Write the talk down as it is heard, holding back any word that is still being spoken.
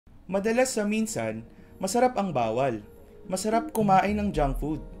Madalas sa minsan, masarap ang bawal. Masarap kumain ng junk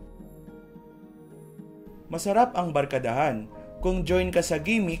food. Masarap ang barkadahan kung join ka sa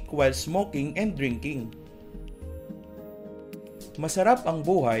gimmick while smoking and drinking. Masarap ang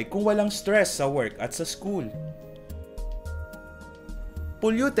buhay kung walang stress sa work at sa school.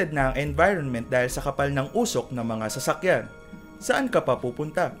 Polluted na ang environment dahil sa kapal ng usok ng mga sasakyan. Saan ka pa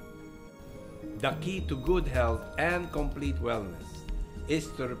pupunta? The key to good health and complete wellness is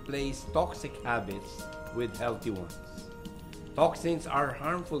to replace toxic habits with healthy ones. Toxins are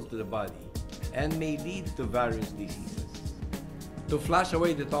harmful to the body and may lead to various diseases. To flush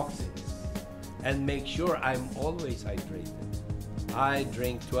away the toxins and make sure I'm always hydrated, I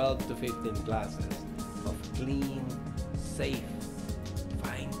drink 12 to 15 glasses of clean, safe,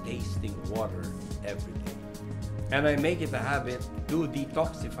 fine-tasting water every day. And I make it a habit to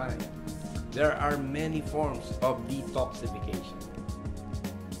detoxify. There are many forms of detoxification.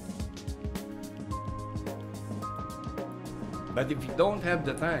 But if you don't have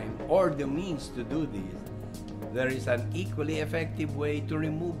the time or the means to do this, there is an equally effective way to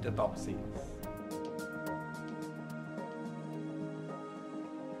remove the toxins.